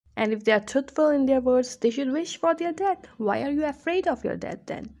And if they are truthful in their words, they should wish for their death. Why are you afraid of your death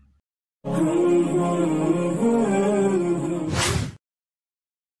then?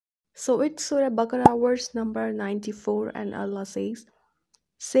 So it's Surah Baqarah verse number 94, and Allah says,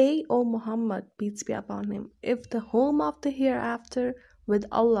 "Say, O Muhammad, peace be upon him, if the home of the hereafter with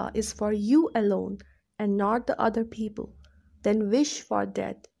Allah is for you alone and not the other people, then wish for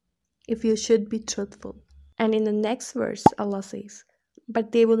death if you should be truthful." And in the next verse, Allah says,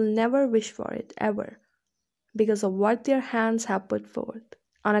 "But they will never wish for it ever, because of what their hands have put forth,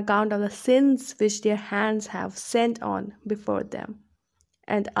 on account of the sins which their hands have sent on before them.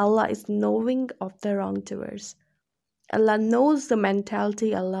 And Allah is knowing of the wrongdoers." Allah knows the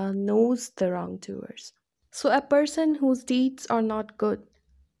mentality, Allah knows the wrongdoers. So a person whose deeds are not good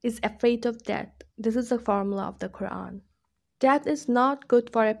is afraid of death. This is the formula of the Quran. Death is not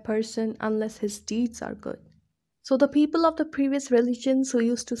good for a person unless his deeds are good. So the people of the previous religions who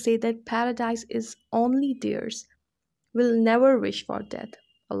used to say that paradise is only theirs will never wish for death,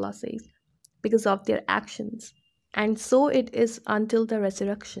 Allah says, because of their actions. And so it is until the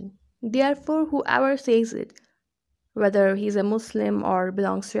resurrection. Therefore, whoever says it, whether he's a Muslim or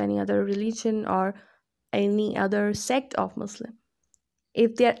belongs to any other religion or any other sect of Muslim,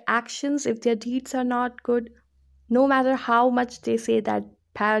 if their actions, if their deeds are not good, no matter how much they say that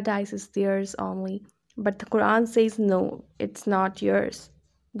paradise is theirs only, but the Quran says no, it's not yours.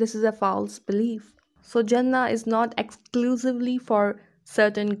 This is a false belief. So Jannah is not exclusively for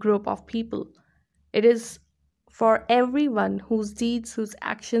certain group of people. It is for everyone whose deeds, whose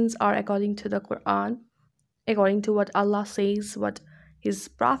actions are according to the Quran, according to what Allah says, what His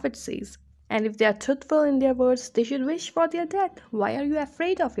Prophet says. And if they are truthful in their words, they should wish for their death. Why are you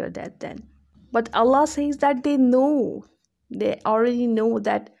afraid of your death then? But Allah says that they already know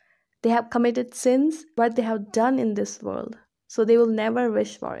that they have committed sins, what they have done in this world. So they will never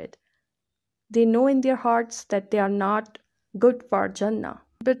wish for it. They know in their hearts that they are not good for Jannah.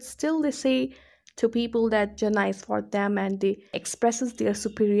 But still they say to people that Jannah is for them, and they expresses their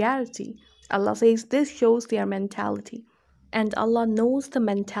superiority. Allah says this shows their mentality. And Allah knows the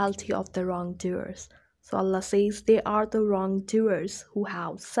mentality of the wrongdoers. So Allah says they are the wrongdoers who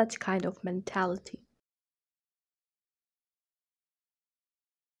have such kind of mentality.